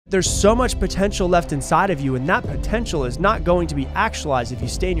there's so much potential left inside of you, and that potential is not going to be actualized if you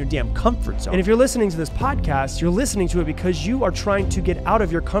stay in your damn comfort zone. And if you're listening to this podcast, you're listening to it because you are trying to get out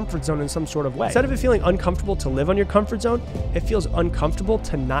of your comfort zone in some sort of way. Instead of it feeling uncomfortable to live on your comfort zone, it feels uncomfortable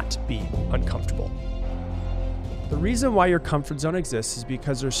to not be uncomfortable. The reason why your comfort zone exists is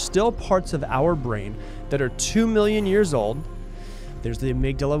because there's still parts of our brain that are 2 million years old. There's the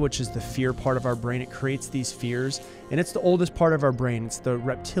amygdala, which is the fear part of our brain. It creates these fears, and it's the oldest part of our brain. It's the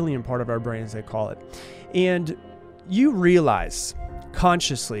reptilian part of our brain, as they call it. And you realize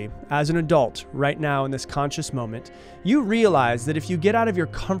consciously, as an adult right now in this conscious moment, you realize that if you get out of your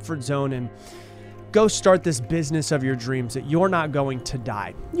comfort zone and go start this business of your dreams, that you're not going to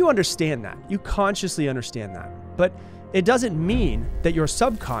die. You understand that. You consciously understand that. But it doesn't mean that your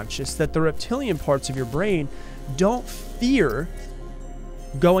subconscious, that the reptilian parts of your brain don't fear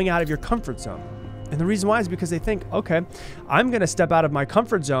going out of your comfort zone. And the reason why is because they think, okay, I'm going to step out of my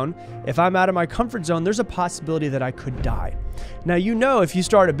comfort zone. If I'm out of my comfort zone, there's a possibility that I could die. Now, you know, if you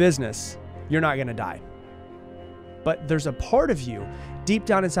start a business, you're not going to die. But there's a part of you deep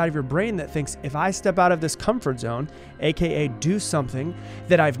down inside of your brain that thinks, if I step out of this comfort zone, AKA do something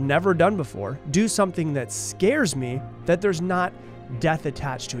that I've never done before, do something that scares me, that there's not death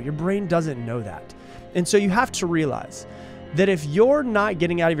attached to it. Your brain doesn't know that. And so you have to realize that if you're not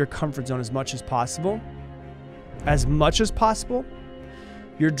getting out of your comfort zone as much as possible,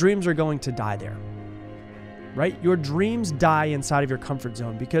 your dreams are going to die there, right? Your dreams die inside of your comfort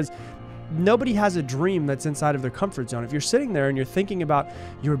zone because nobody has a dream that's inside of their comfort zone. If you're sitting there and you're thinking about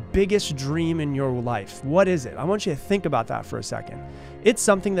your biggest dream in your life, what is it? I want you to think about that for a second. It's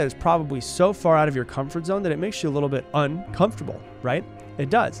something that is probably so far out of your comfort zone that it makes you a little bit uncomfortable, right? It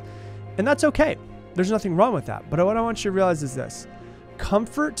does. And that's okay. There's nothing wrong with that. But what I want you to realize is this: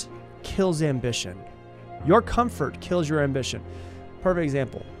 comfort kills ambition. Your comfort kills your ambition. Perfect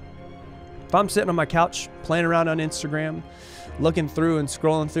example. If I'm sitting on my couch, playing around on Instagram, looking through and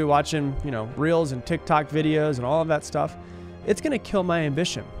scrolling through, watching, reels and TikTok videos and all of that stuff, it's going to kill my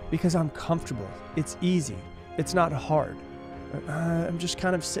ambition because I'm comfortable. It's easy. It's not hard. I'm just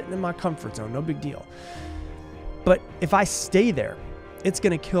kind of sitting in my comfort zone. No big deal. But if I stay there, it's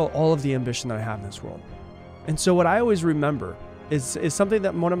going to kill all of the ambition that I have in this world. And so what I always remember is something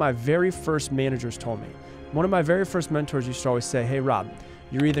that one of my very first managers told me. One of my very first mentors used to always say, hey, Rob,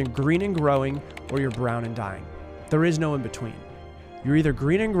 you're either green and growing or you're brown and dying. There is no in between. You're either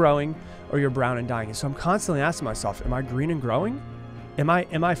green and growing or you're brown and dying. And so I'm constantly asking myself, am I green and growing? Am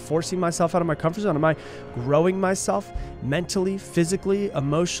I forcing myself out of my comfort zone? Am I growing myself mentally, physically,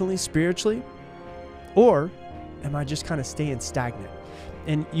 emotionally, spiritually? Or am I just kind of staying stagnant?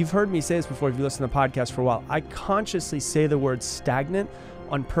 And you've heard me say this before if you listen to the podcast for a while. I consciously say the word stagnant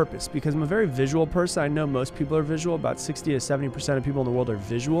on purpose because I'm a very visual person. I know most people are visual. About 60 to 70% of people in the world are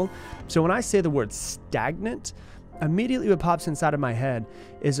visual. So when I say the word stagnant, immediately what pops inside of my head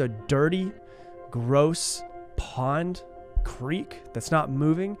is a dirty, gross pond, creek that's not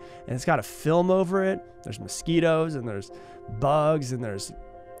moving, and it's got a film over it. There's mosquitoes and there's bugs and there's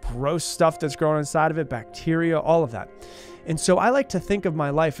gross stuff that's growing inside of it, bacteria, all of that. And so I like to think of my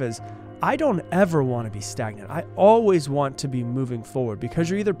life as I don't ever want to be stagnant. I always want to be moving forward because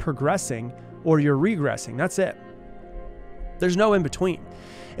you're either progressing or you're regressing. That's it. There's no in between.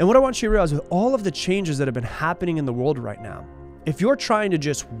 And what I want you to realize with all of the changes that have been happening in the world right now, if you're trying to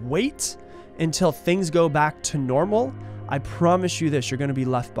just wait until things go back to normal, I promise you this, you're going to be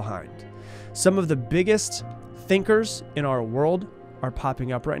left behind. Some of the biggest thinkers in our world are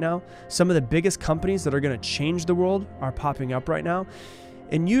popping up right now. Some of the biggest companies that are going to change the world are popping up right now.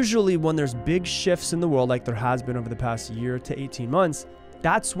 And usually when there's big shifts in the world, like there has been over the past year to 18 months,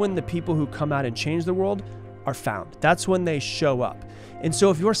 that's when the people who come out and change the world are found. That's when they show up. And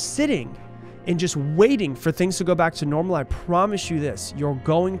so if you're sitting and just waiting for things to go back to normal, I promise you this, you're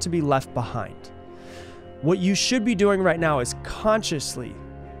going to be left behind. What you should be doing right now is consciously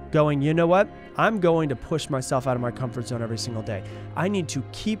going, you know what? I'm going to push myself out of my comfort zone every single day. I need to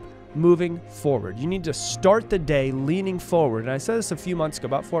keep moving forward. You need to start the day leaning forward. And I said this a few months ago,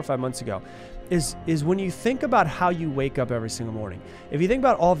 about 4 or 5 months ago, is when you think about how you wake up every single morning, if you think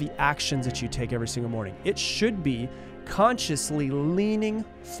about all the actions that you take every single morning, it should be consciously leaning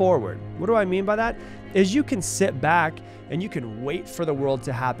forward. What do I mean by that? Is you can sit back and you can wait for the world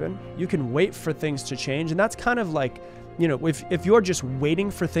to happen. You can wait for things to change. And that's kind of like, if you're just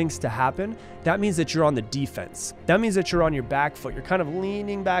waiting for things to happen, that means that you're on the defense. That means that you're on your back foot. You're kind of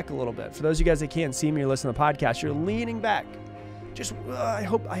leaning back a little bit. For those of you guys that can't see me or listen to the podcast, you're leaning back. Just, I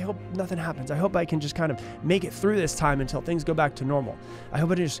hope nothing happens. I hope I can just kind of make it through this time until things go back to normal. I hope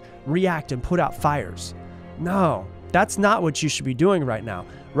I just react and put out fires. No, That's not what you should be doing right now.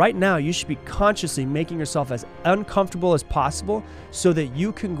 Right now, you should be consciously making yourself as uncomfortable as possible so that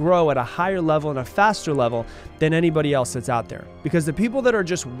you can grow at a higher level and a faster level than anybody else that's out there. Because the people that are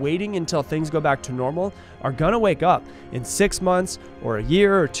just waiting until things go back to normal are gonna wake up in 6 months or a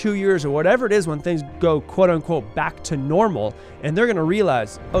year or 2 years or whatever it is when things go quote unquote back to normal, and they're gonna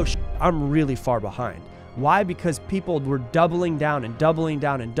realize, oh, I'm really far behind. Why? Because people were doubling down and doubling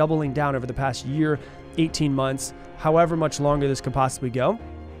down and doubling down over the past year, 18 months, however much longer this could possibly go.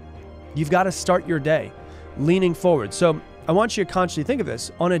 You've got to start your day leaning forward. So I want you to consciously think of this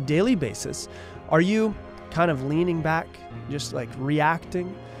on a daily basis. Are you kind of leaning back, just like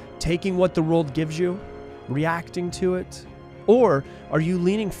reacting, taking what the world gives you, reacting to it? Or are you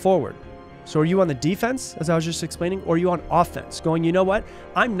leaning forward? So are you on the defense, as I was just explaining, or are you on offense, going, you know what?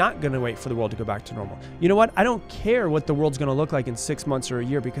 I'm not going to wait for the world to go back to normal. You know what? I don't care what the world's going to look like in 6 months or a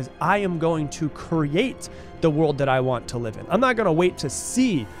year, because I am going to create the world that I want to live in. I'm not going to wait to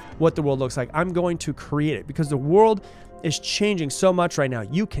see what the world looks like. I'm going to create it, because the world is changing so much right now.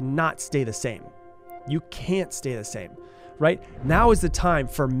 You cannot stay the same. You can't stay the same. Right? Now is the time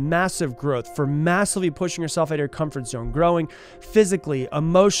for massive growth, for massively pushing yourself out of your comfort zone, growing physically,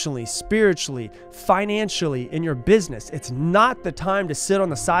 emotionally, spiritually, financially, in your business. It's not the time to sit on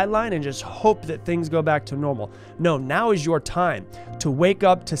the sideline and just hope that things go back to normal. No, now is your time to wake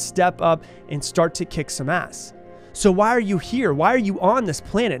up, to step up, and start to kick some ass. So why are you here? Why are you on this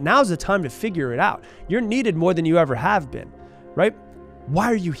planet? Now's the time to figure it out. You're needed more than you ever have been, right?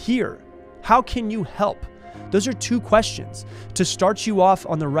 Why are you here? How can you help? Those are 2 questions to start you off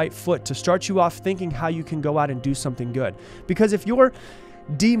on the right foot, to start you off thinking how you can go out and do something good. Because if you're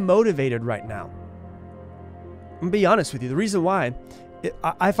demotivated right now, I'm gonna be honest with you, the reason why,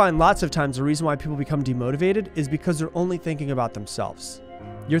 I find lots of times the reason why people become demotivated is because they're only thinking about themselves.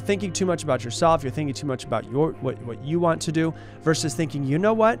 You're thinking too much about yourself. You're thinking too much about what you want to do versus thinking, you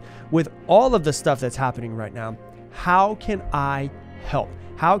know what, with all of the stuff that's happening right now, how can I help?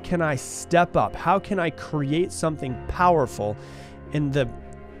 How can I step up? How can I create something powerful in the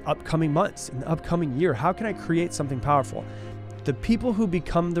upcoming months, in the upcoming year? How can I create something powerful? The people who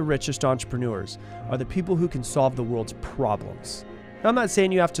become the richest entrepreneurs are the people who can solve the world's problems. Now, I'm not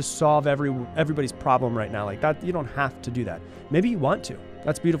saying you have to solve everybody's problem right now like that. You don't have to do that. Maybe you want to.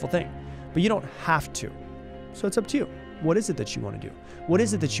 That's a beautiful thing. But you don't have to. So it's up to you. What is it that you want to do? What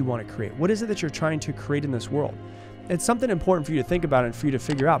is it that you want to create? What is it that you're trying to create in this world? It's something important for you to think about and for you to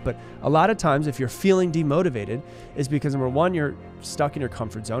figure out. But a lot of times, if you're feeling demotivated, is because number one, you're stuck in your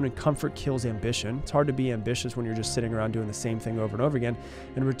comfort zone, and comfort kills ambition. It's hard to be ambitious when you're just sitting around doing the same thing over and over again.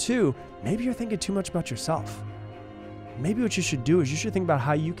 And number two, maybe you're thinking too much about yourself. Maybe what you should do is you should think about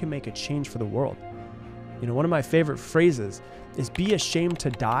how you can make a change for the world. You know, one of my favorite phrases is be ashamed to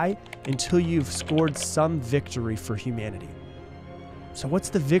die until you've scored some victory for humanity. So what's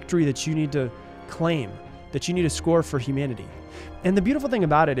the victory that you need to claim, that you need to score for humanity? And the beautiful thing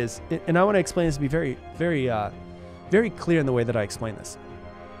about it is, and I want to explain this to be very, very clear in the way that I explain this.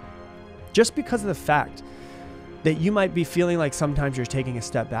 Just because of the fact that you might be feeling like sometimes you're taking a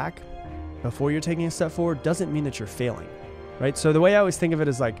step back before you're taking a step forward doesn't mean that you're failing, right? So the way I always think of it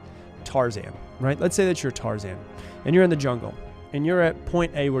is like Tarzan, right? Let's say that you're Tarzan and you're in the jungle and you're at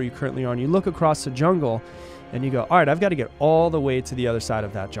point A where you currently are, and you look across the jungle and you go, all right, I've got to get all the way to the other side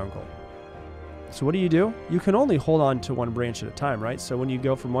of that jungle. So what do? You can only hold on to one branch at a time, right? So when you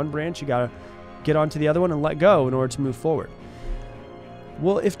go from one branch, you got to get onto the other one and let go in order to move forward.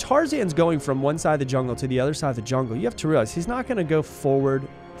 Well, if Tarzan's going from one side of the jungle to the other side of the jungle, you have to realize he's not going to go forward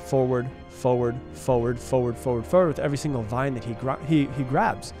with every single vine that he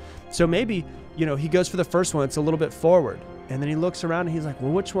grabs. So maybe, you know, he goes for the first one, it's a little bit forward, and then he looks around and he's like,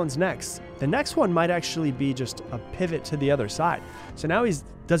 well, which one's next? The next one might actually be just a pivot to the other side. So now he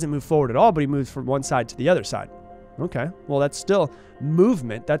doesn't move forward at all, but he moves from one side to the other side. Okay, well, that's still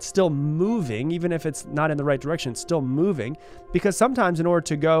movement. That's still moving, even if it's not in the right direction, it's still moving, because sometimes in order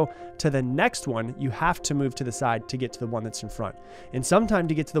to go to the next one, you have to move to the side to get to the one that's in front. And sometimes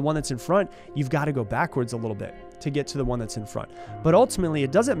to get to the one that's in front, you've got to go backwards a little bit to get to the one that's in front. But ultimately,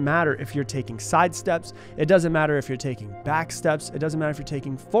 it doesn't matter if you're taking side steps. It doesn't matter if you're taking back steps. It doesn't matter if you're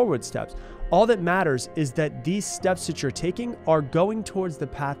taking forward steps. All that matters is that these steps that you're taking are going towards the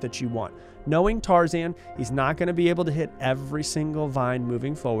path that you want. Knowing Tarzan, he's not going to be able to hit every single vine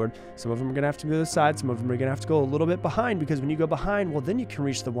moving forward. Some of them are going to have to go to the side. Some of them are going to have to go a little bit behind, because when you go behind, well, then you can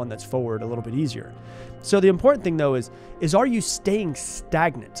reach the one that's forward a little bit easier. So the important thing, though, is are you staying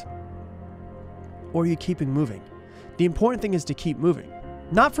stagnant, or are you keeping moving? The important thing is to keep moving,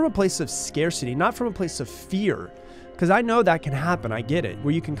 not from a place of scarcity, not from a place of fear, because I know that can happen. I get it,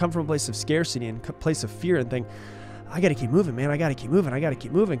 where you can come from a place of scarcity and a place of fear and think, I got to keep moving, man. I got to keep moving. I got to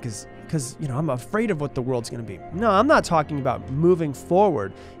keep moving because, I'm afraid of what the world's going to be. No, I'm not talking about moving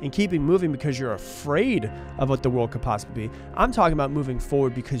forward and keeping moving because you're afraid of what the world could possibly be. I'm talking about moving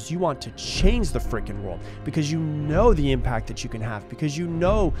forward because you want to change the freaking world, because you know the impact that you can have, because you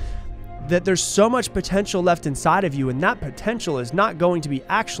know that there's so much potential left inside of you, and that potential is not going to be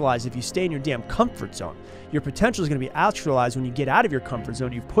actualized if you stay in your damn comfort zone. Your potential is going to be actualized when you get out of your comfort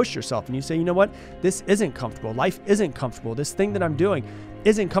zone, you push yourself and you say, you know what, this isn't comfortable. Life isn't comfortable. This thing that I'm doing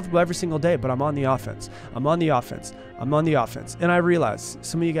isn't comfortable every single day, but I'm on the offense. I'm on the offense. I'm on the offense. And I realize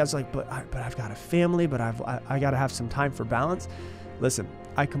some of you guys are like, but I've got a family, but I got to have some time for balance. Listen,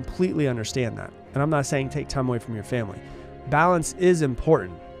 I completely understand that. And I'm not saying take time away from your family. Balance is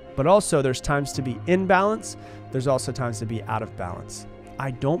important, but also there's times to be in balance. There's also times to be out of balance.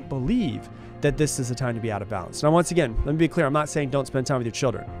 I don't believe that this is a time to be out of balance. Now, once again, let me be clear. I'm not saying don't spend time with your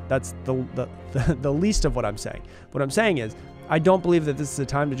children. That's the least of what I'm saying. What I'm saying is I don't believe that this is a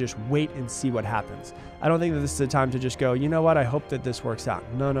time to just wait and see what happens. I don't think that this is a time to just go, you know what, I hope that this works out.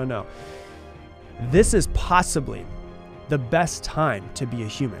 No. This is possibly the best time to be a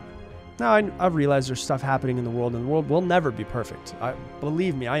human. Now, I realize there's stuff happening in the world, and the world will never be perfect.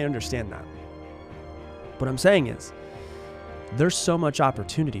 Believe me, I understand that. What I'm saying is, there's so much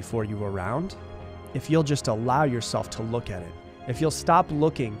opportunity for you around if you'll just allow yourself to look at it. If you'll stop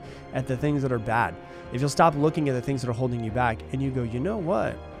looking at the things that are bad, if you'll stop looking at the things that are holding you back, and you go, you know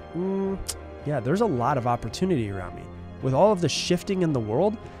what? Yeah, there's a lot of opportunity around me. With all of the shifting in the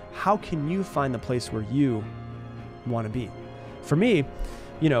world, how can you find the place where you want to be? For me,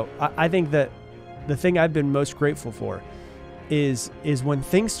 I think that the thing I've been most grateful for is when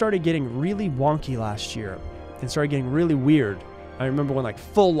things started getting really wonky last year and started getting really weird. I remember when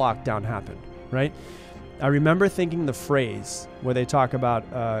full lockdown happened, right? I remember thinking the phrase where they talk about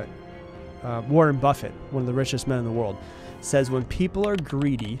Warren Buffett, one of the richest men in the world, says, when people are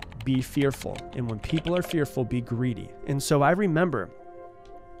greedy, be fearful. And when people are fearful, be greedy. And so I remember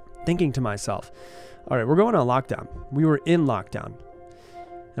thinking to myself, all right, we're going on lockdown. We were in lockdown.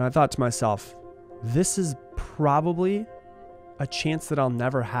 And I thought to myself, this is probably a chance that I'll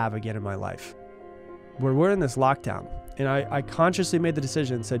never have again in my life. Where we're in this lockdown. And I consciously made the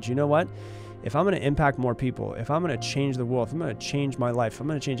decision and said, you know what? If I'm going to impact more people, if I'm going to change the world, if I'm going to change my life, if I'm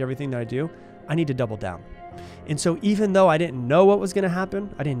going to change everything that I do, I need to double down. And so even though I didn't know what was going to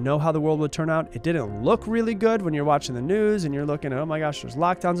happen, I didn't know how the world would turn out, it didn't look really good when you're watching the news and you're looking at, oh my gosh, there's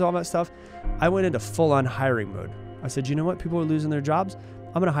lockdowns, all that stuff. I went into full-on hiring mode. I said, you know what? People are losing their jobs.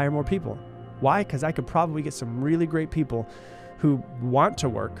 I'm going to hire more people. Why? Because I could probably get some really great people who want to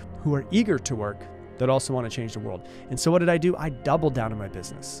work, who are eager to work, that also want to change the world. And so what did I do? I doubled down in my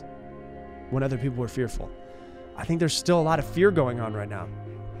business when other people were fearful. I think there's still a lot of fear going on right now.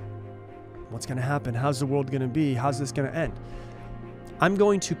 What's going to happen? How's the world going to be? How's this going to end? I'm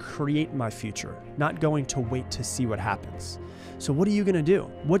going to create my future, not going to wait to see what happens. So what are you going to do?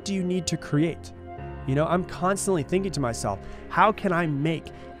 What do you need to create? I'm constantly thinking to myself, how can I make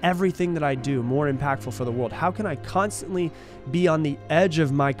everything that I do more impactful for the world? How can I constantly be on the edge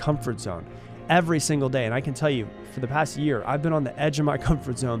of my comfort zone every single day? And I can tell you, for the past year, I've been on the edge of my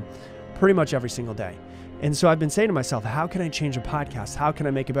comfort zone pretty much every single day. And so I've been saying to myself, how can I change a podcast? How can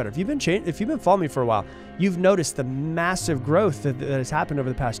I make it better? If you've been following me for a while, you've noticed the massive growth that has happened over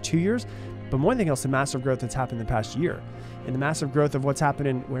the past 2 years, but more than anything else, the massive growth that's happened in the past year. And the massive growth of what's happened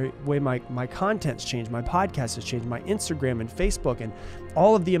in way my content's changed, my podcast has changed, my Instagram and Facebook, and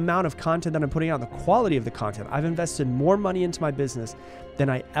all of the amount of content that I'm putting out, the quality of the content. I've invested more money into my business than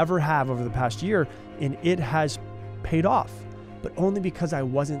I ever have over the past year, and it has paid off. But only because I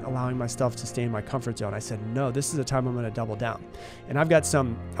wasn't allowing myself to stay in my comfort zone. I said, no, this is a time I'm going to double down. And I'm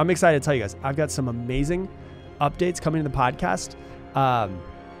excited to tell you guys, I've got some amazing updates coming to the podcast.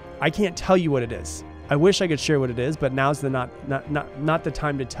 I can't tell you what it is. I wish I could share what it is, but now's not the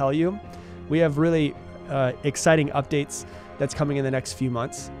time to tell you. We have really exciting updates that's coming in the next few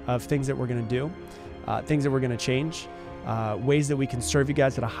months of things that we're going to do, things that we're going to change, ways that we can serve you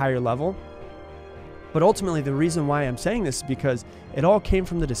guys at a higher level. But ultimately, the reason why I'm saying this is because it all came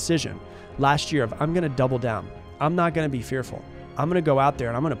from the decision last year of I'm going to double down. I'm not going to be fearful. I'm going to go out there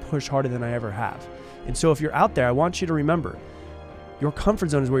and I'm going to push harder than I ever have. And so if you're out there, I want you to remember, your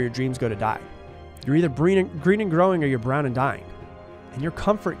comfort zone is where your dreams go to die. You're either green and growing or you're brown and dying. And your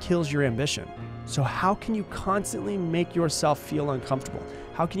comfort kills your ambition. So how can you constantly make yourself feel uncomfortable?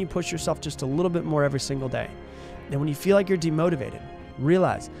 How can you push yourself just a little bit more every single day? And when you feel like you're demotivated,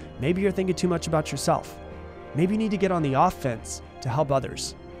 realize maybe you're thinking too much about yourself. Maybe you need to get on the offense to help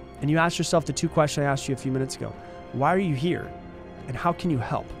others. And you ask yourself the two questions I asked you a few minutes ago. Why are you here? And how can you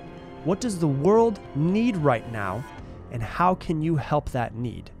help? What does the world need right now and how can you help that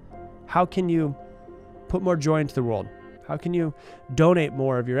need? How can you put more joy into the world? How can you donate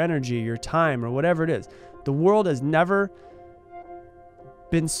more of your energy, your time, or whatever it is? The world has never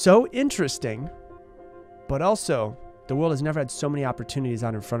been so interesting, but also the world has never had so many opportunities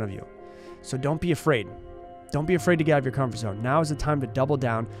out in front of you. So don't be afraid. Don't be afraid to get out of your comfort zone. Now is the time to double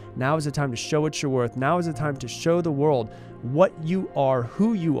down. Now is the time to show what you're worth. Now is the time to show the world what you are,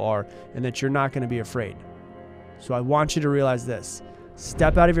 who you are, and that you're not going to be afraid. So I want you to realize this.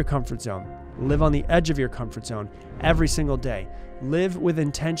 Step out of your comfort zone. Live on the edge of your comfort zone every single day. Live with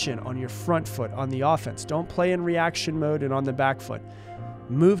intention on your front foot, on the offense. Don't play in reaction mode and on the back foot.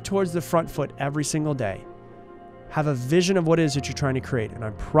 Move towards the front foot every single day. Have a vision of what it is that you're trying to create. And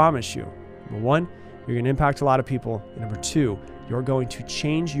I promise you, number one, you're going to impact a lot of people. And number two, you're going to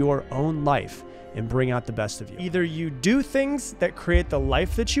change your own life and bring out the best of you. Either you do things that create the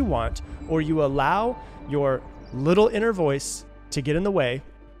life that you want, or you allow your little inner voice to get in the way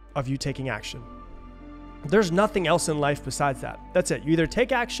of you taking action. There's nothing else in life besides that. That's it. You either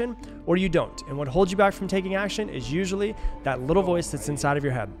take action or you don't. And what holds you back from taking action is usually that little voice that's inside of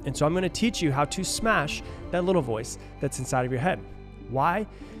your head. And so I'm going to teach you how to smash that little voice that's inside of your head. Why?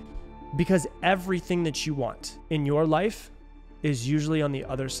 Because everything that you want in your life is usually on the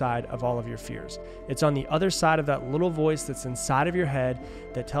other side of all of your fears. It's on the other side of that little voice that's inside of your head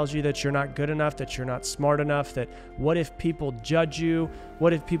that tells you that you're not good enough, that you're not smart enough, that what if people judge you?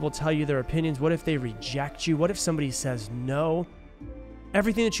 What if people tell you their opinions? What if they reject you? What if somebody says no?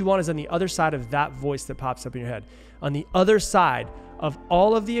 Everything that you want is on the other side of that voice that pops up in your head, on the other side of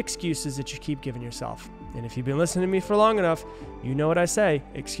all of the excuses that you keep giving yourself. And if you've been listening to me for long enough, you know what I say.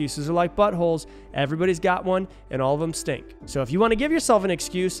 Excuses are like buttholes. Everybody's got one, and all of them stink. So if you want to give yourself an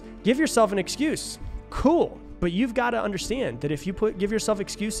excuse, give yourself an excuse. Cool. But you've got to understand that if you give yourself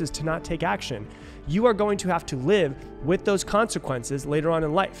excuses to not take action, you are going to have to live with those consequences later on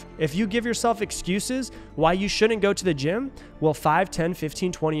in life. If you give yourself excuses why you shouldn't go to the gym, well, 5, 10,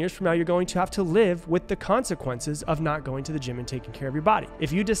 15, 20 years from now, you're going to have to live with the consequences of not going to the gym and taking care of your body.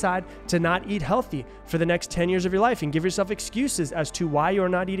 If you decide to not eat healthy for the next 10 years of your life and give yourself excuses as to why you're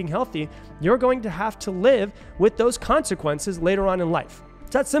not eating healthy, you're going to have to live with those consequences later on in life.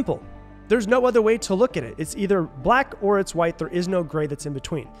 It's that simple. There's no other way to look at it. It's either black or it's white. There is no gray that's in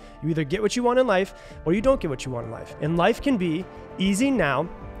between. You either get what you want in life or you don't get what you want in life. And life can be easy now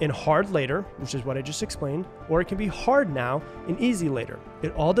and hard later, which is what I just explained, or it can be hard now and easy later.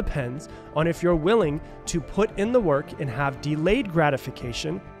 It all depends on if you're willing to put in the work and have delayed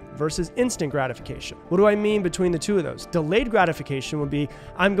gratification versus instant gratification. What do I mean between the two of those? Delayed gratification would be,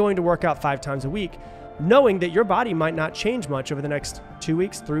 I'm going to work out 5 times a week, knowing that your body might not change much over the next 2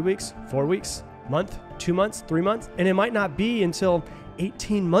 weeks, 3 weeks, 4 weeks, month, 2 months, 3 months. And it might not be until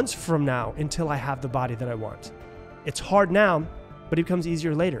 18 months from now until I have the body that I want. It's hard now, but it becomes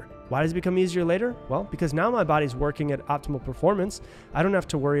easier later. Why does it become easier later? Well, because now my body's working at optimal performance. I don't have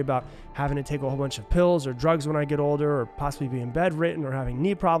to worry about having to take a whole bunch of pills or drugs when I get older, or possibly being bedridden or having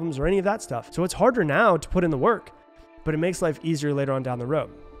knee problems or any of that stuff. So it's harder now to put in the work, but it makes life easier later on down the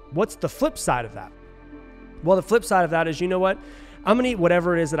road. What's the flip side of that? Well, the flip side of that is, you know what? I'm going to eat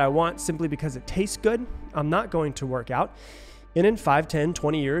whatever it is that I want simply because it tastes good. I'm not going to work out. And in 5, 10,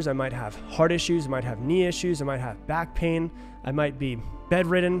 20 years, I might have heart issues. I might have knee issues. I might have back pain. I might be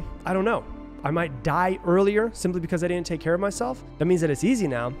bedridden. I don't know. I might die earlier simply because I didn't take care of myself. That means that it's easy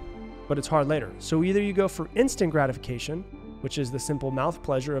now, but it's hard later. So either you go for instant gratification, which is the simple mouth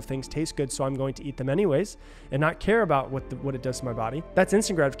pleasure of things taste good, so I'm going to eat them anyways and not care about what it does to my body. That's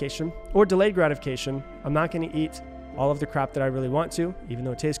instant gratification. Or delayed gratification. I'm not going to eat all of the crap that I really want to, even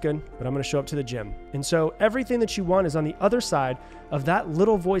though it tastes good, but I'm going to show up to the gym. And so everything that you want is on the other side of that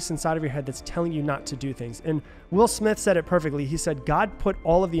little voice inside of your head that's telling you not to do things. And Will Smith said it perfectly. He said, God put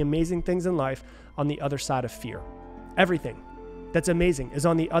all of the amazing things in life on the other side of fear. Everything that's amazing is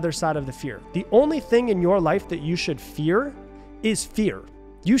on the other side of the fear. The only thing in your life that you should fear is fear.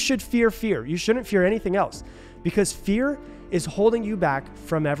 You should fear fear. You shouldn't fear anything else, because fear is holding you back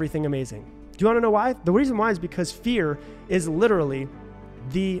from everything amazing. Do you want to know why? The reason why is because fear is literally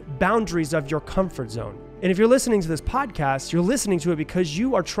the boundaries of your comfort zone. And if you're listening to this podcast, you're listening to it because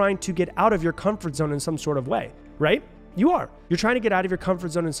you are trying to get out of your comfort zone in some sort of way, right? You are. You're trying to get out of your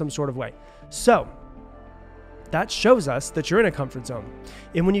comfort zone in some sort of way. So that shows us that you're in a comfort zone.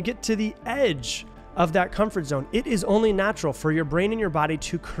 And when you get to the edge of that comfort zone, it is only natural for your brain and your body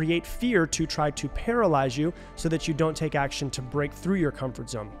to create fear to try to paralyze you so that you don't take action to break through your comfort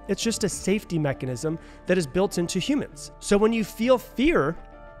zone. It's just a safety mechanism that is built into humans. So when you feel fear,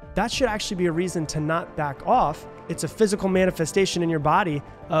 that should actually be a reason to not back off. It's a physical manifestation in your body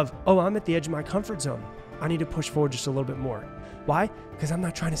of, oh, I'm at the edge of my comfort zone. I need to push forward just a little bit more. Why? Because I'm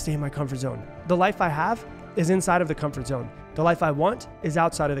not trying to stay in my comfort zone. The life I have is inside of the comfort zone. The life I want is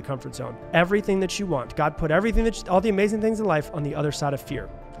outside of the comfort zone. Everything that you want, God put everything all the amazing things in life on the other side of fear.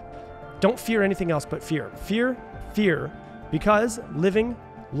 Don't fear anything else but fear. Fear, because living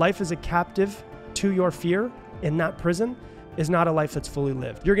life as a captive to your fear in that prison is not a life that's fully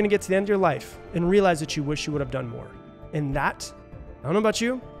lived. You're going to get to the end of your life and realize that you wish you would have done more. And that, I don't know about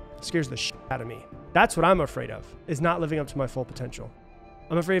you, scares the shit out of me. That's what I'm afraid of, is not living up to my full potential.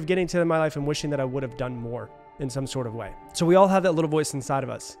 I'm afraid of getting to the end of my life and wishing that I would have done more in some sort of way. So we all have that little voice inside of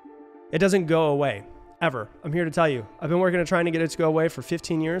us. It doesn't go away, ever. I'm here to tell you. I've been working on trying to get it to go away for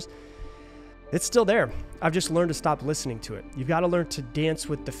 15 years. It's still there. I've just learned to stop listening to it. You've got to learn to dance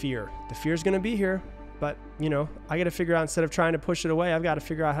with the fear. The fear's going to be here, but I got to figure out, instead of trying to push it away, I've got to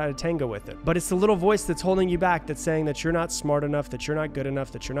figure out how to tango with it. But it's the little voice that's holding you back, that's saying that you're not smart enough, that you're not good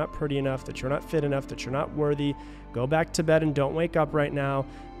enough, that you're not pretty enough, that you're not fit enough, that you're not worthy. Go back to bed and don't wake up right now.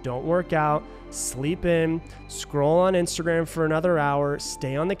 Don't work out, sleep in, scroll on Instagram for another hour,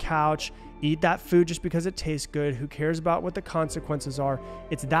 stay on the couch, eat that food just because it tastes good. Who cares about what the consequences are?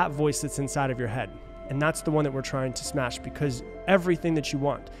 It's that voice that's inside of your head. And that's the one that we're trying to smash, because everything that you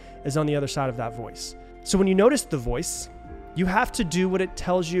want is on the other side of that voice. So when you notice the voice, you have to do what it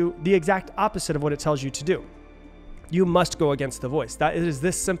tells you, the exact opposite of what it tells you to do. You must go against the voice. That it is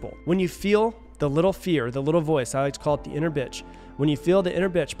this simple. When you feel the little fear, the little voice, I like to call it the inner bitch. When you feel the inner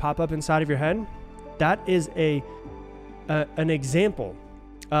bitch pop up inside of your head, that is an example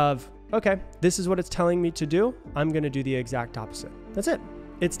of, okay, this is what it's telling me to do. I'm going to do the exact opposite. That's it.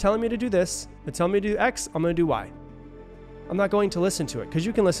 It's telling me to do this. It's telling me to do X. I'm going to do Y. I'm not going to listen to it, because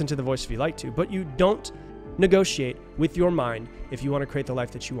you can listen to the voice if you like to, but you don't negotiate with your mind if you want to create the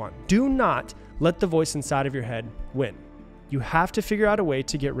life that you want. Do not let the voice inside of your head win. You have to figure out a way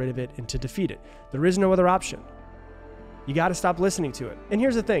to get rid of it and to defeat it. There is no other option. You got to stop listening to it. And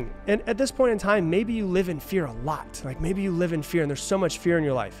here's the thing. And at this point in time, maybe you live in fear a lot. Like maybe you live in fear and there's so much fear in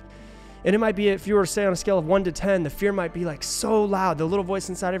your life. And it might be, if you were to say on a scale of 1 to 10, the fear might be like so loud. The little voice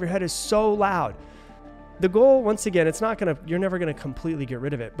inside of your head is so loud. The goal, once again, you're never going to completely get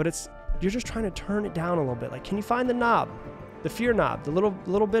rid of it, but you're just trying to turn it down a little bit. Like, can you find the knob, the fear knob, the little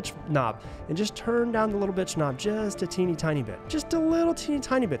bitch knob, and just turn down the little bitch knob just a teeny tiny bit, just a little teeny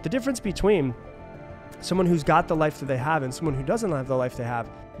tiny bit. The difference between someone who's got the life that they have and someone who doesn't have the life they have,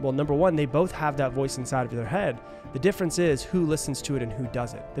 well, number one, they both have that voice inside of their head. The difference is who listens to it and who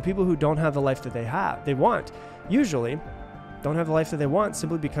doesn't. The people who don't have the life that they want, usually don't have the life that they want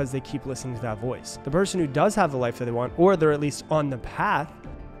simply because they keep listening to that voice. The person who does have the life that they want, or they're at least on the path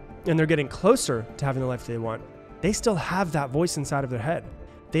and they're getting closer to having the life that they want, they still have that voice inside of their head.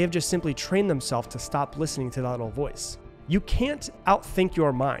 They have just simply trained themselves to stop listening to that little voice. You can't outthink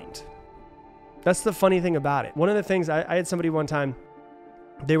your mind. That's the funny thing about it. One of the things, I had somebody one time,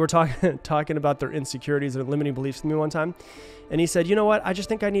 they were talking about their insecurities and limiting beliefs with me one time. And he said, you know what? I just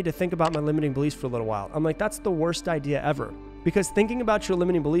think I need to think about my limiting beliefs for a little while. I'm like, that's the worst idea ever. Because thinking about your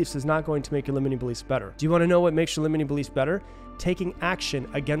limiting beliefs is not going to make your limiting beliefs better. Do you want to know what makes your limiting beliefs better? Taking action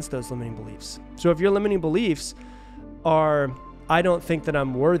against those limiting beliefs. So if your limiting beliefs are, I don't think that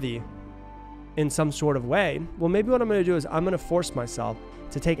I'm worthy in some sort of way, well, maybe what I'm going to do is I'm going to force myself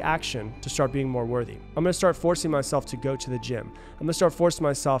to take action to start being more worthy. I'm going to start forcing myself to go to the gym. I'm going to start forcing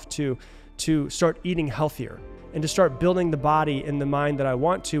myself to start eating healthier and to start building the body and the mind that I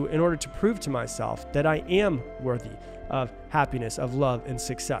want to, in order to prove to myself that I am worthy of happiness, of love, and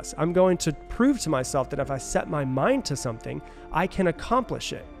success. I'm going to prove to myself that if I set my mind to something, I can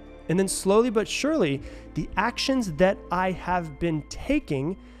accomplish it. And then slowly but surely, the actions that I have been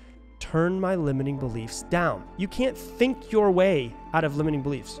taking turn my limiting beliefs down. You can't think your way out of limiting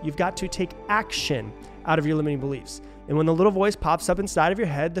beliefs. You've got to take action out of your limiting beliefs. And when the little voice pops up inside of your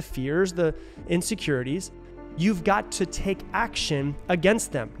head, the fears, the insecurities, you've got to take action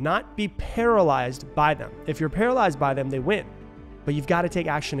against them, not be paralyzed by them. If you're paralyzed by them, they win. But you've got to take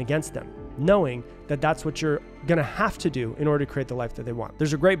action against them, knowing that that's what you're going to have to do in order to create the life that they want.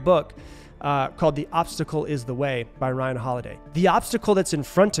 There's a great book called The Obstacle is the Way by Ryan Holiday. The obstacle that's in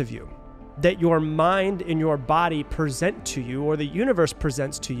front of you, that your mind and your body present to you, or the universe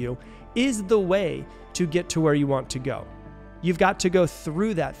presents to you, is the way to get to where you want to go. You've got to go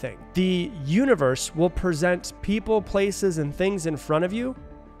through that thing. The universe will present people, places, and things in front of you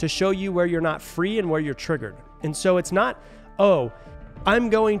to show you where you're not free and where you're triggered. And so it's not, oh,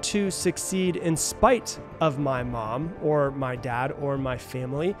 I'm going to succeed in spite of my mom or my dad or my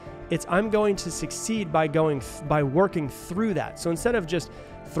family. It's I'm going to succeed by working through that. So instead of just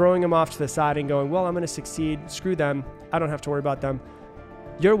throwing them off to the side and going, well, I'm going to succeed, screw them, I don't have to worry about them.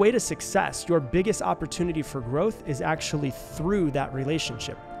 Your way to success, your biggest opportunity for growth is actually through that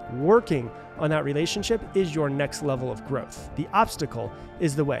relationship. Working on that relationship is your next level of growth. The obstacle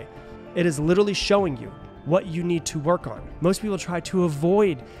is the way. It is literally showing you what you need to work on. Most people try to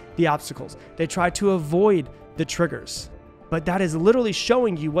avoid the obstacles. They try to avoid the triggers, but that is literally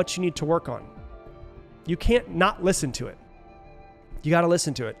showing you what you need to work on. You can't not listen to it. You got to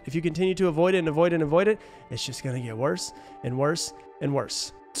listen to it. If you continue to avoid it and avoid it and avoid it, it's just going to get worse and worse and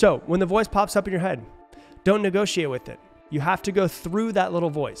worse. So when the voice pops up in your head, don't negotiate with it. You have to go through that little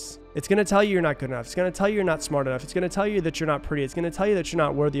voice. It's going to tell you you're not good enough. It's going to tell you you're not smart enough. It's going to tell you that you're not pretty. It's going to tell you that you're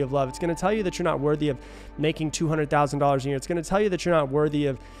not worthy of love. It's going to tell you that you're not worthy of making $200,000 a year. It's going to tell you that you're not worthy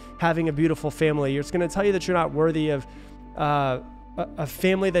of having a beautiful family. It's going to tell you that you're not worthy of a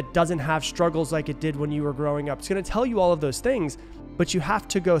family that doesn't have struggles like it did when you were growing up. It's going to tell you all of those things, but you have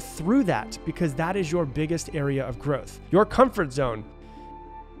to go through that because that is your biggest area of growth. Your comfort zone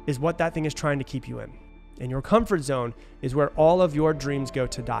is what that thing is trying to keep you in. And your comfort zone is where all of your dreams go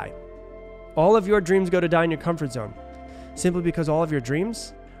to die. All of your dreams go to die in your comfort zone, simply because all of your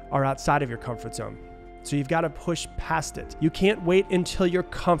dreams are outside of your comfort zone. So you've got to push past it. You can't wait until you're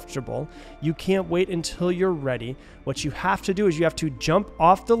comfortable. You can't wait until you're ready. What you have to do is you have to jump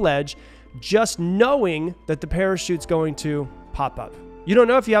off the ledge just knowing that the parachute's going to pop up. You don't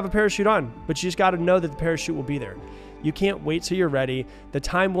know if you have a parachute on, but you just got to know that the parachute will be there. You can't wait till you're ready. The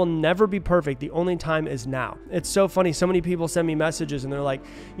time will never be perfect. The only time is now. It's so funny. So many people send me messages and they're like,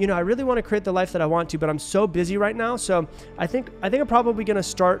 I really want to create the life that I want to, but I'm so busy right now. So I think I'm probably going to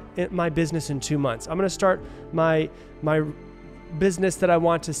start my business in 2 months. I'm going to start my business that I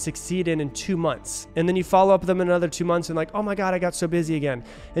want to succeed in 2 months. And then you follow up with them in another 2 months and like, oh my God, I got so busy again.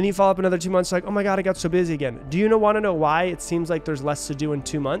 And you follow up another 2 months like, oh my God, I got so busy again. Do you want to know why it seems like there's less to do in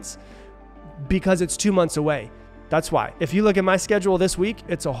 2 months? Because it's 2 months away. That's why. If you look at my schedule this week,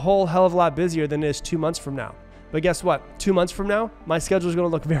 it's a whole hell of a lot busier than it is 2 months from now. But guess what? 2 months from now, my schedule is going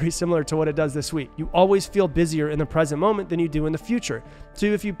to look very similar to what it does this week. You always feel busier in the present moment than you do in the future. So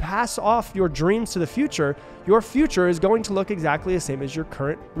if you pass off your dreams to the future, your future is going to look exactly the same as your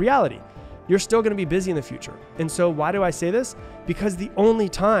current reality. You're still going to be busy in the future. And so why do I say this? Because the only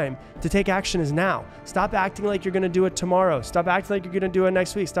time to take action is now. Stop acting like you're going to do it tomorrow. Stop acting like you're going to do it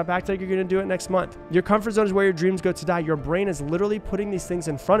next week. Stop acting like you're going to do it next month. Your comfort zone is where your dreams go to die. Your brain is literally putting these things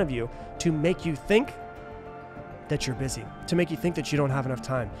in front of you to make you think that you're busy, to make you think that you don't have enough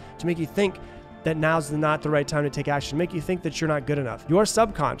time, to make you think that now's not the right time to take action, make you think that you're not good enough. Your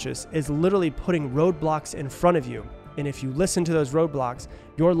subconscious is literally putting roadblocks in front of you. And if you listen to those roadblocks,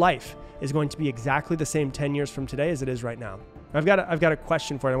 your life is going to be exactly the same 10 years from today as it is right now. I've got a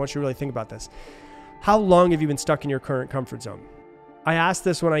question for you. I want you to really think about this. How long have you been stuck in your current comfort zone? I ask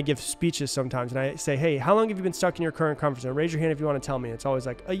this when I give speeches sometimes, and I say, hey, how long have you been stuck in your current comfort zone? Raise your hand if you want to tell me. It's always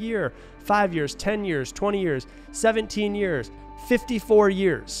like a year, 5 years, 10 years, 20 years, 17 years, 54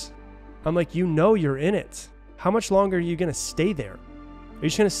 years. I'm like, you're in it. How much longer are you going to stay there? Are you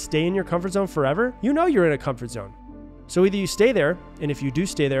just going to stay in your comfort zone forever? You're in a comfort zone. So either you stay there, and if you do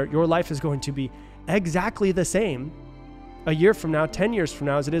stay there, your life is going to be exactly the same a year from now, 10 years from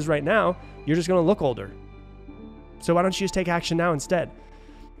now as it is right now. You're just going to look older. So why don't you just take action now instead?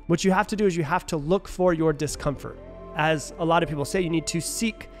 What you have to do is you have to look for your discomfort. As a lot of people say, you need to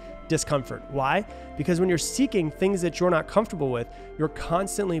seek discomfort. Why? Because when you're seeking things that you're not comfortable with, you're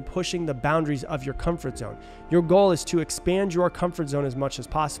constantly pushing the boundaries of your comfort zone. Your goal is to expand your comfort zone as much as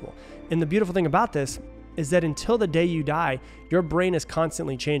possible. And the beautiful thing about this is that until the day you die, your brain is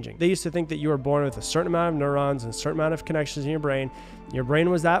constantly changing. They used to think that you were born with a certain amount of neurons and a certain amount of connections in your brain. Your brain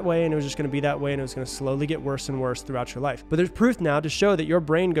was that way and it was just going to be that way and it was going to slowly get worse and worse throughout your life. But there's proof now to show that your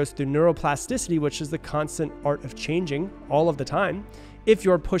brain goes through neuroplasticity, which is the constant art of changing all of the time. If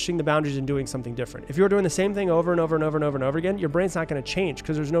you're pushing the boundaries and doing something different. If you're doing the same thing over and over and over and over and over again, your brain's not going to change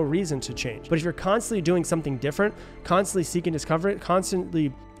because there's no reason to change. But if you're constantly doing something different, constantly seeking discomfort,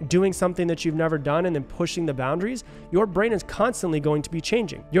 constantly doing something that you've never done and then pushing the boundaries, your brain is constantly going to be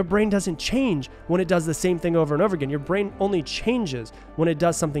changing. Your brain doesn't change when it does the same thing over and over again. Your brain only changes when it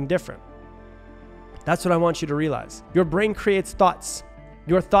does something different. That's what I want you to realize. Your brain creates thoughts.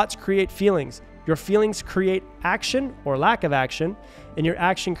 Your thoughts create feelings. Your feelings create action or lack of action, and your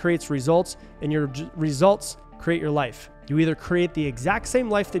action creates results, and your results create your life. You either create the exact same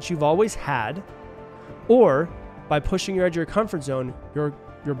life that you've always had, or by pushing your edge of your comfort zone, your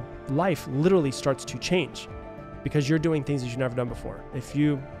life literally starts to change because you're doing things that you've never done before. If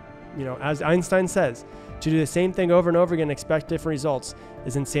you as Einstein says, to do the same thing over and over again and expect different results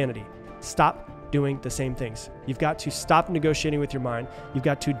is insanity. Stop doing the same things. You've got to stop negotiating with your mind. You've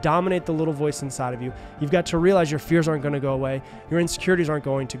got to dominate the little voice inside of you. You've got to realize your fears aren't going to go away. Your insecurities aren't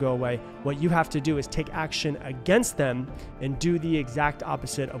going to go away. What you have to do is take action against them and do the exact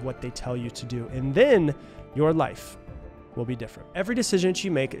opposite of what they tell you to do. And then your life will be different. Every decision that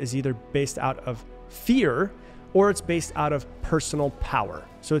you make is either based out of fear or it's based out of personal power.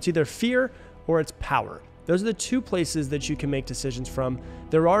 So it's either fear or it's power. Those are the two places that you can make decisions from.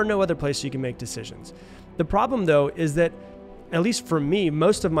 There are no other places you can make decisions. The problem, though, is that, at least for me,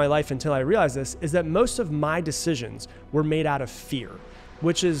 most of my life until I realized this, is that most of my decisions were made out of fear,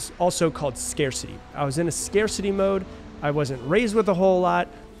 which is also called scarcity. I was in a scarcity mode. I wasn't raised with a whole lot.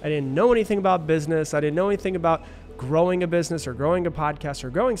 I didn't know anything about business. I didn't know anything about growing a business or growing a podcast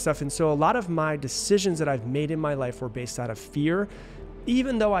or growing stuff. And so a lot of my decisions that I've made in my life were based out of fear,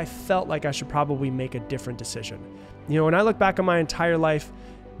 even though I felt like I should probably make a different decision. You know, when I look back on my entire life,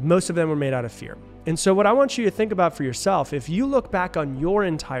 most of them were made out of fear. And so what I want you to think about for yourself, if you look back on your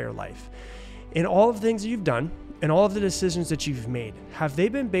entire life and all of the things that you've done and all of the decisions that you've made, have they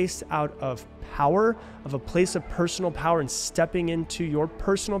been based out of power, of a place of personal power and stepping into your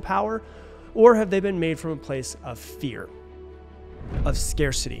personal power? Or have they been made from a place of fear, of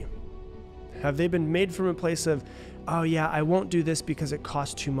scarcity? Have they been made from a place of, oh yeah, I won't do this because it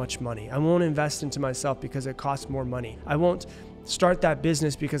costs too much money. I won't invest into myself because it costs more money. I won't start that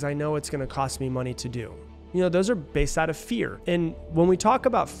business because I know it's going to cost me money to do. You know, those are based out of fear. And when we talk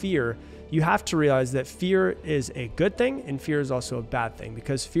about fear, you have to realize that fear is a good thing and fear is also a bad thing,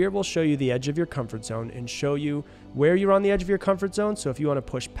 because fear will show you the edge of your comfort zone and show you where you're on the edge of your comfort zone. So if you want to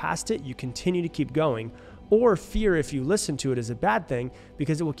push past it, you continue to keep going. Or fear, if you listen to it, is a bad thing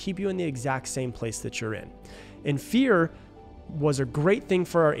because it will keep you in the exact same place that you're in. And fear was a great thing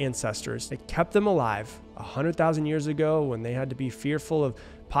for our ancestors. It kept them alive 100,000 years ago when they had to be fearful of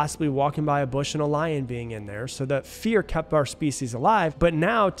possibly walking by a bush and a lion being in there. So that fear kept our species alive. But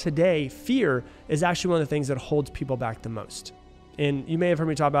now, today, fear is actually one of the things that holds people back the most. And you may have heard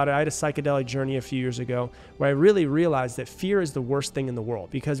me talk about it. I had a psychedelic journey a few years ago where I really realized that fear is the worst thing in the world,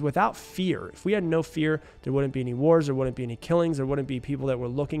 because without fear, if we had no fear, there wouldn't be any wars, there wouldn't be any killings, there wouldn't be people that were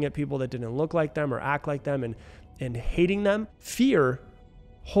looking at people that didn't look like them or act like them and hating them. Fear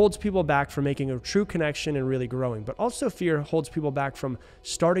holds people back from making a true connection and really growing. But also fear holds people back from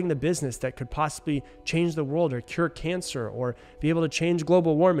starting the business that could possibly change the world or cure cancer or be able to change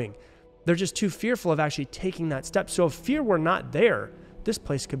global warming. They're just too fearful of actually taking that step. So if fear were not there, this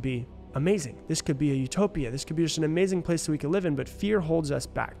place could be amazing. This could be a utopia. This could be just an amazing place that we could live in, but fear holds us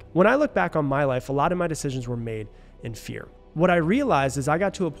back. When I look back on my life, a lot of my decisions were made in fear. What I realized is I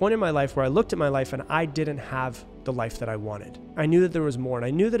got to a point in my life where I looked at my life and I didn't have the life that I wanted. I knew that there was more, and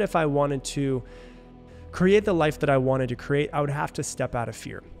I knew that if I wanted to create the life that I wanted to create, I would have to step out of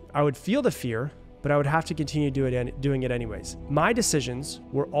fear. I would feel the fear, but I would have to continue doing it anyways. My decisions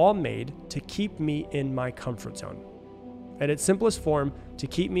were all made to keep me in my comfort zone. At its simplest form, to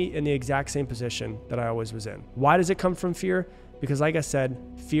keep me in the exact same position that I always was in. Why does it come from fear? Because like I said,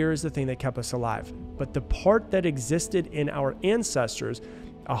 fear is the thing that kept us alive. But the part that existed in our ancestors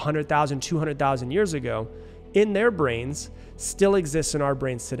 100,000, 200,000 years ago, in their brains, still exists in our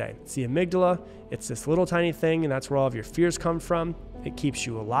brains today. It's the amygdala. It's this little tiny thing, and that's where all of your fears come from. It keeps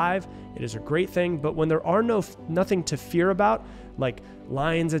you alive. It is a great thing. But when there are nothing to fear about, like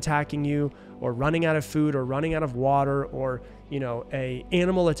lions attacking you or running out of food or running out of water or, a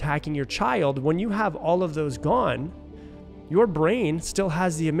animal attacking your child, when you have all of those gone, your brain still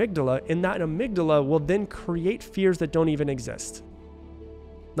has the amygdala, and that amygdala will then create fears that don't even exist.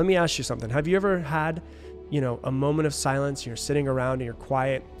 Let me ask you something. Have you ever had, a moment of silence, and you're sitting around and you're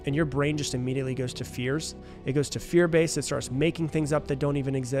quiet and your brain just immediately goes to fears? It goes to fear-based. It starts making things up that don't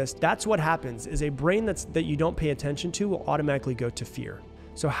even exist. That's what happens, is a brain that you don't pay attention to will automatically go to fear.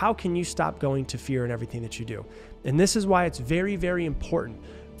 So how can you stop going to fear in everything that you do? And this is why it's very, very important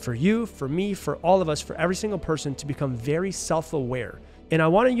for you, for me, for all of us, for every single person to become very self-aware. And I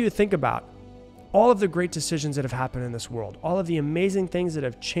wanted you to think about all of the great decisions that have happened in this world, all of the amazing things that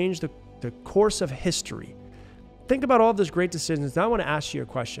have changed the course of history. Think about all of those great decisions. Now I want to ask you a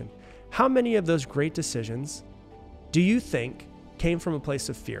question. How many of those great decisions do you think came from a place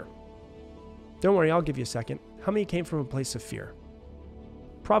of fear? Don't worry, I'll give you a second. How many came from a place of fear?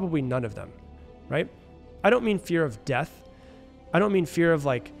 Probably none of them, right? I don't mean fear of death. I don't mean fear of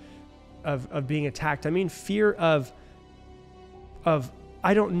of being attacked. I mean fear of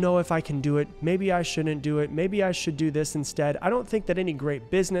I don't know if I can do it. Maybe I shouldn't do it. Maybe I should do this instead. I don't think that any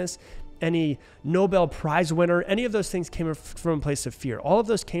great business, any Nobel Prize winner, any of those things came from a place of fear. All of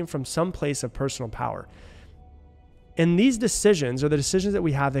those came from some place of personal power. And these decisions are the decisions that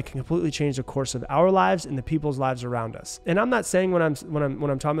we have that can completely change the course of our lives and the people's lives around us. And I'm not saying when I'm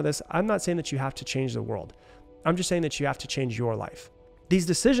talking about this, I'm not saying that you have to change the world. I'm just saying that you have to change your life. These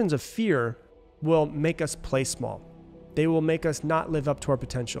decisions of fear will make us play small. They will make us not live up to our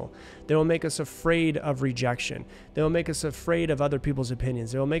potential. They will make us afraid of rejection. They will make us afraid of other people's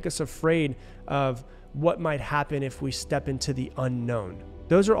opinions. They will make us afraid of what might happen if we step into the unknown.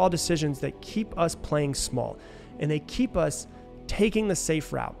 Those are all decisions that keep us playing small, and they keep us taking the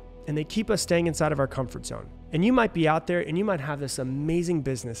safe route, and they keep us staying inside of our comfort zone. And you might be out there and you might have this amazing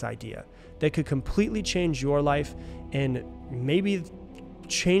business idea that could completely change your life and maybe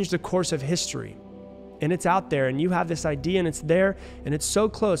change the course of history. And it's out there and you have this idea and it's there and it's so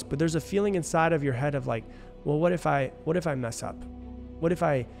close, but there's a feeling inside of your head of like, well, what if I mess up? What if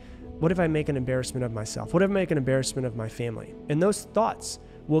I make an embarrassment of myself? What if I make an embarrassment of my family? And those thoughts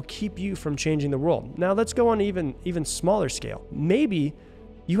will keep you from changing the world. Now let's go on even smaller scale. Maybe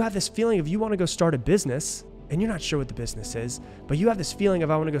you have this feeling of you want to go start a business and you're not sure what the business is, but you have this feeling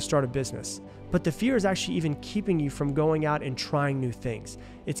of I want to go start a business. But the fear is actually even keeping you from going out and trying new things.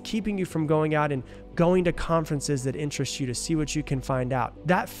 It's keeping you from going out and going to conferences that interest you to see what you can find out.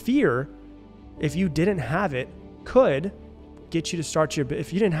 That fear, if you didn't have it, could get you to start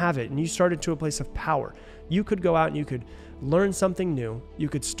if you didn't have it and you started to a place of power, you could go out and you could learn something new. You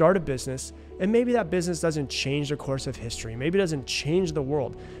could start a business, and maybe that business doesn't change the course of history. Maybe it doesn't change the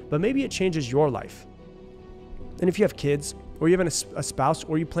world, but maybe it changes your life. And if you have kids, or you have a spouse,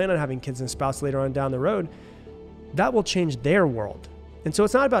 or you plan on having kids and a spouse later on down the road, that will change their world. And so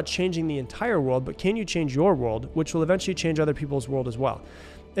it's not about changing the entire world, but can you change your world, which will eventually change other people's world as well.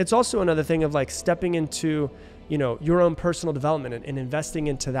 It's also another thing of like stepping into, your own personal development and investing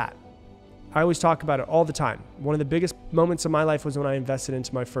into that. I always talk about it all the time. One of the biggest moments of my life was when I invested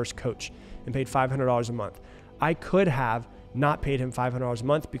into my first coach and paid $500 a month. I could have not paid him $500 a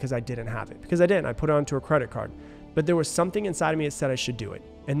month because I didn't have it. Because I didn't. I put it onto a credit card. But there was something inside of me that said I should do it.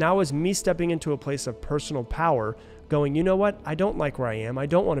 And that was me stepping into a place of personal power, going, you know what? I don't like where I am. I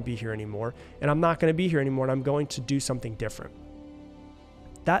don't want to be here anymore. And I'm not going to be here anymore. And I'm going to do something different.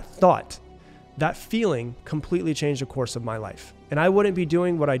 That thought, that feeling completely changed the course of my life. And I wouldn't be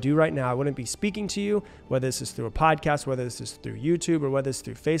doing what I do right now. I wouldn't be speaking to you, whether this is through a podcast, whether this is through YouTube, or whether it's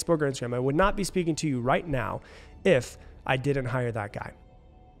through Facebook or Instagram. I would not be speaking to you right now if I didn't hire that guy.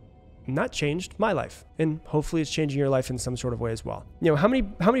 And that changed my life. And hopefully it's changing your life in some sort of way as well. How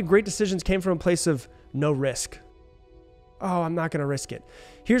many great decisions came from a place of no risk? Oh, I'm not going to risk it.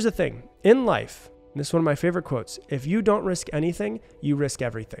 Here's the thing. In life, and this is one of my favorite quotes, if you don't risk anything, you risk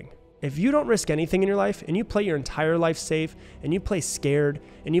everything. If you don't risk anything in your life and you play your entire life safe and you play scared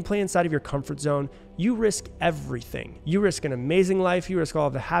and you play inside of your comfort zone, you risk everything. You risk an amazing life. You risk all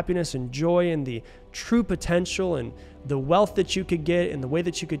of the happiness and joy and the true potential and the wealth that you could get and the way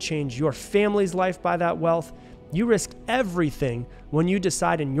that you could change your family's life by that wealth. You risk everything when you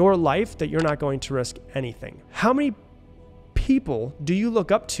decide in your life that you're not going to risk anything. How many people do you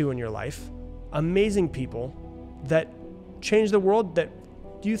look up to in your life? Amazing people that changed the world that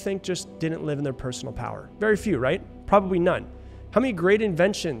do you think just didn't live in their personal power? Very few, right? Probably none. How many great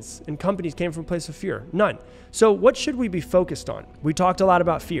inventions and companies came from a place of fear? None. So what should we be focused on? We talked a lot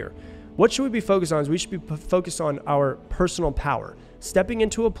about fear. What should we be focused on is we should be focused on our personal power, stepping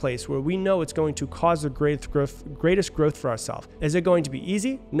into a place where we know it's going to cause the greatest growth for ourselves. Is it going to be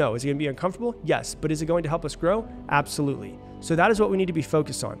easy? No. Is it going to be uncomfortable? Yes. But is it going to help us grow? Absolutely. So that is what we need to be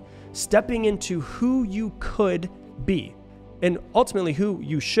focused on. Stepping into who you could be. And ultimately who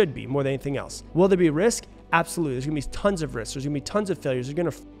you should be more than anything else. Will there be risk? Absolutely. There's going to be tons of risks. There's going to be tons of failures. You're going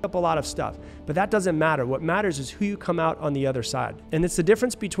to f up a lot of stuff. But that doesn't matter. What matters is who you come out on the other side. And it's the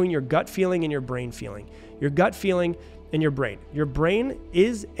difference between your gut feeling and your brain feeling. Your gut feeling and your brain. Your brain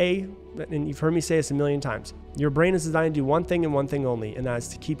is and you've heard me say this a million times, your brain is designed to do one thing and one thing only, and that is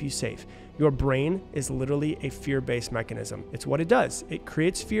to keep you safe. Your brain is literally a fear-based mechanism. It's what it does. It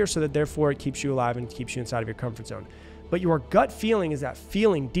creates fear so that therefore it keeps you alive and keeps you inside of your comfort zone. But your gut feeling is that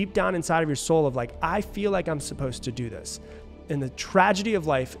feeling deep down inside of your soul of like, I feel like I'm supposed to do this. And the tragedy of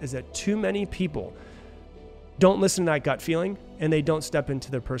life is that too many people don't listen to that gut feeling and they don't step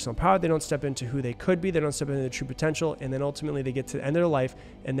into their personal power. They don't step into who they could be. They don't step into their true potential. And then ultimately they get to the end of their life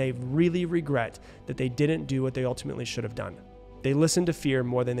and they really regret that they didn't do what they ultimately should have done. They listen to fear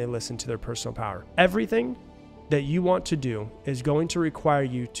more than they listen to their personal power. Everything that you want to do is going to require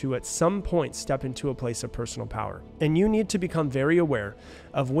you to at some point step into a place of personal power. And you need to become very aware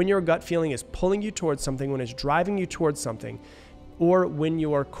of when your gut feeling is pulling you towards something, when it's driving you towards something, or when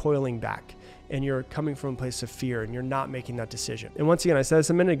you are coiling back and you're coming from a place of fear and you're not making that decision. And once again, I said this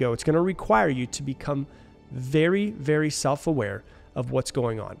a minute ago, it's going to require you to become very, very self-aware of what's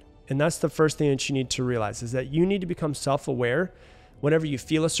going on. And that's the first thing that you need to realize, is that you need to become self-aware whenever you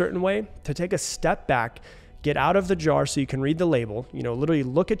feel a certain way, to take a step back, get out of the jar so you can read the label, literally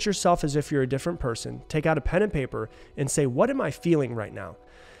look at yourself as if you're a different person, take out a pen and paper and say, what am I feeling right now?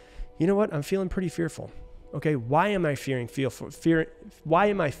 You know what? I'm feeling pretty fearful. Okay, why am I feeling fearful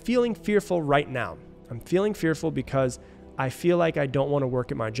right now? I'm feeling fearful because I feel like I don't want to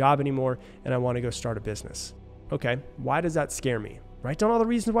work at my job anymore and I want to go start a business. Okay, why does that scare me? Write down all the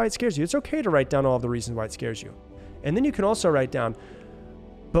reasons why it scares you. It's okay to write down all the reasons why it scares you. And then you can also write down,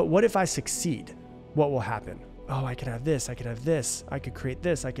 but what if I succeed? What will happen? Oh, I could have this, I could have this, I could create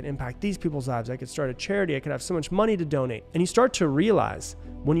this, I could impact these people's lives, I could start a charity, I could have so much money to donate. And you start to realize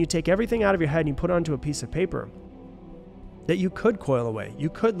when you take everything out of your head and you put it onto a piece of paper that you could coil away, you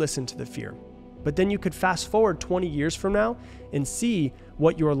could listen to the fear. But then you could fast forward 20 years from now and see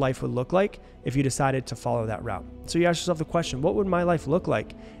what your life would look like if you decided to follow that route. So you ask yourself the question, what would my life look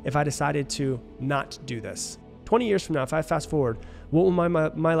like if I decided to not do this? 20 years from now, if I fast forward, what will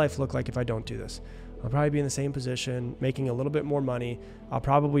my life look like if I don't do this? I'll probably be in the same position, making a little bit more money. I'll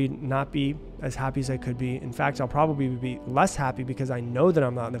probably not be as happy as I could be. In fact, I'll probably be less happy because I know that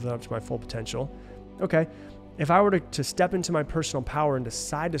I'm not living up to my full potential. Okay, if I were to step into my personal power and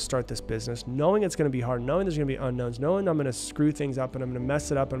decide to start this business, knowing it's going to be hard, knowing there's going to be unknowns, knowing I'm going to screw things up and I'm going to mess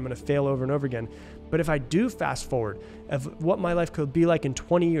it up and I'm going to fail over and over again. But if I do fast forward of what my life could be like in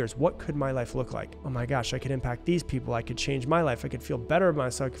 20 years, what could my life look like? Oh my gosh, I could impact these people. I could change my life. I could feel better about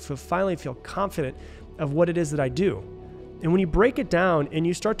myself. I could finally feel confident of what it is that I do. And when you break it down and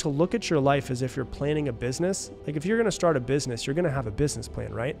you start to look at your life as if you're planning a business, like if you're going to start a business, you're going to have a business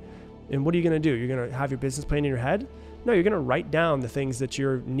plan, right? And what are you going to do? You're going to have your business plan in your head? No, you're going to write down the things that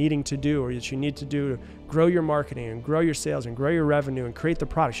you're needing to do or that you need to do to grow your marketing and grow your sales and grow your revenue and create the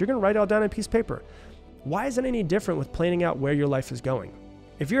products. You're going to write it all down on a piece of paper. Why is it any different with planning out where your life is going?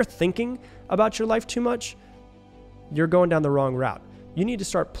 If you're thinking about your life too much, you're going down the wrong route. You need to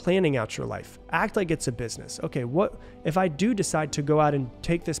start planning out your life. Act like it's a business. Okay, what if I do decide to go out and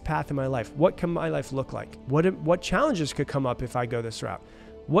take this path in my life? What can my life look like? What challenges could come up if I go this route?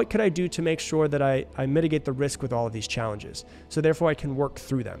 What could I do to make sure that I mitigate the risk with all of these challenges? So therefore I can work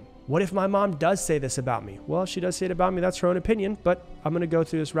through them. What if my mom does say this about me? Well, she does say it about me. That's her own opinion, but I'm going to go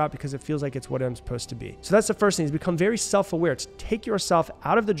through this route because it feels like it's what I'm supposed to be. So that's the first thing, is become very self-aware. To take yourself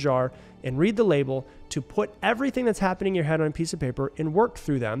out of the jar and read the label, to put everything that's happening in your head on a piece of paper and work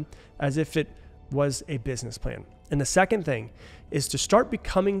through them as if it was a business plan. And the second thing is to start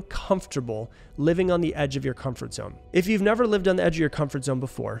becoming comfortable living on the edge of your comfort zone. If you've never lived on the edge of your comfort zone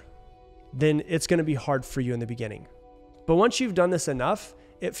before, then it's going to be hard for you in the beginning. But once you've done this enough,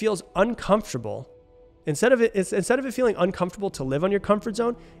 it feels uncomfortable. Instead of it feeling uncomfortable to live on your comfort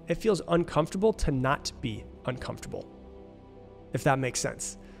zone, it feels uncomfortable to not be uncomfortable, if that makes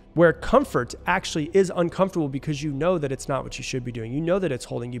sense. Where comfort actually is uncomfortable because you know that it's not what you should be doing. You know that it's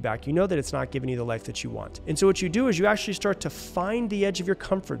holding you back. You know that it's not giving you the life that you want. And so what you do is you actually start to find the edge of your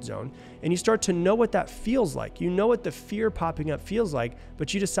comfort zone and you start to know what that feels like. You know what the fear popping up feels like,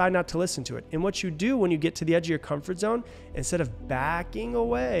 but you decide not to listen to it. And what you do when you get to the edge of your comfort zone, instead of backing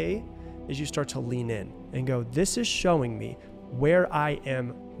away, is you start to lean in and go, this is showing me where I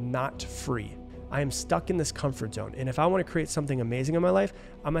am not free. I am stuck in this comfort zone. And if I want to create something amazing in my life,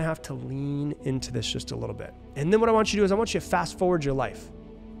 I'm going to have to lean into this just a little bit. And then what I want you to do is I want you to fast forward your life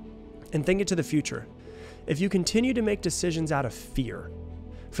and think into the future. If you continue to make decisions out of fear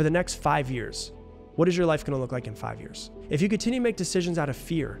for the next 5 years, what is your life going to look like in 5 years? If you continue to make decisions out of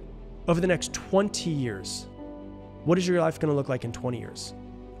fear over the next 20 years, what is your life going to look like in 20 years?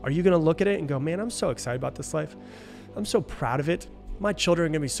 Are you going to look at it and go, man, I'm so excited about this life. I'm so proud of it. My children are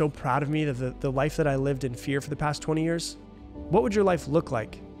going to be so proud of me, that the life that I lived in fear for the past 20 years. What would your life look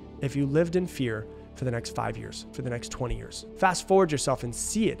like if you lived in fear for the next 5 years, for the next 20 years? Fast forward yourself and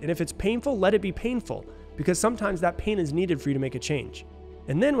see it. And if it's painful, let it be painful, because sometimes that pain is needed for you to make a change.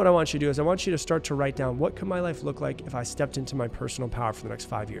 And then what I want you to do is I want you to start to write down, what could my life look like if I stepped into my personal power for the next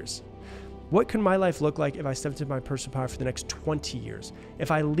 5 years? What could my life look like if I stepped into my personal power for the next 20 years?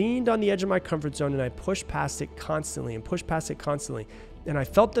 If I leaned on the edge of my comfort zone and I pushed past it constantly and I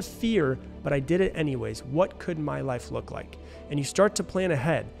felt the fear, but I did it anyways, what could my life look like? And you start to plan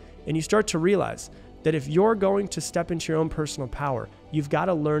ahead and you start to realize that if you're going to step into your own personal power, you've got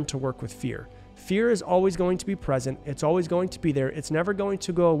to learn to work with fear. Fear is always going to be present. It's always going to be there. It's never going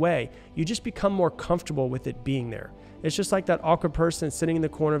to go away. You just become more comfortable with it being there. It's just like that awkward person sitting in the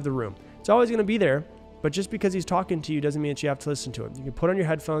corner of the room. It's always going to be there, but just because he's talking to you doesn't mean that you have to listen to him. You can put on your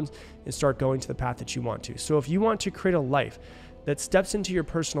headphones and start going to the path that you want to. So if you want to create a life that steps into your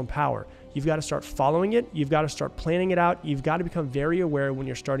personal power. You've got to start following it. You've got to start planning it out. You've got to become very aware when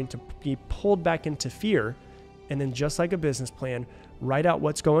you're starting to be pulled back into fear. And then just like a business plan, write out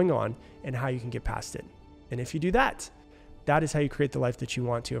what's going on and how you can get past it. And if you do that, that is how you create the life that you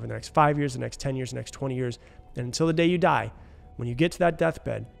want to over the next 5 years, the next 10 years, the next 20 years. And until the day you die, when you get to that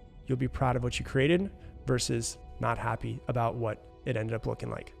deathbed, you'll be proud of what you created versus not happy about what it ended up looking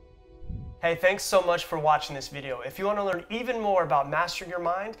like. Hey, thanks so much for watching this video. If you want to learn even more about mastering your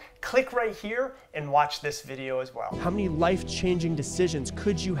mind, click right here and watch this video as well. How many life-changing decisions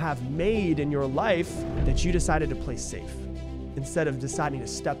could you have made in your life that you decided to play safe instead of deciding to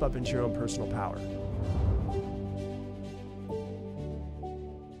step up into your own personal power?